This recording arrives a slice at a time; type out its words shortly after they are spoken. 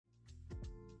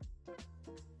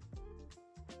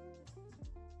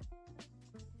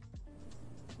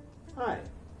Hi,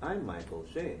 I'm Michael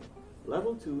Shane,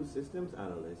 Level 2 Systems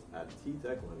Analyst at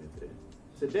T-Tech Limited.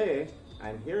 Today,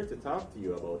 I'm here to talk to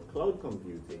you about cloud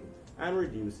computing and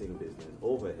reducing business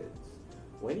overheads.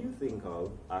 When you think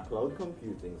of a cloud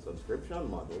computing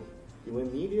subscription model, you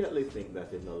immediately think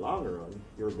that in the long run,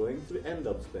 you're going to end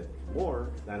up spending more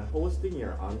than hosting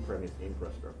your on-premise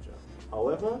infrastructure.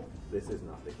 However, this is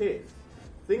not the case.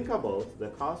 Think about the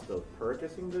cost of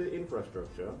purchasing the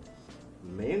infrastructure,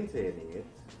 maintaining it,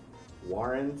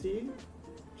 warranty,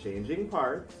 changing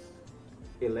parts,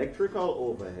 electrical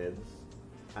overheads,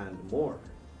 and more.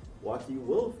 What you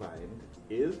will find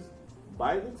is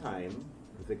by the time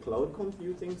the cloud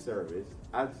computing service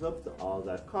adds up to all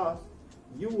that cost,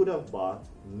 you would have bought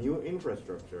new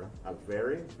infrastructure a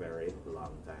very, very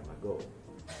long time ago.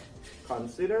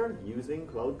 Consider using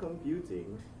cloud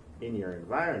computing in your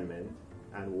environment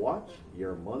and watch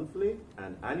your monthly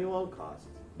and annual costs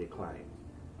decline.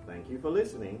 Thank you for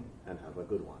listening and have a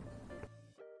good one.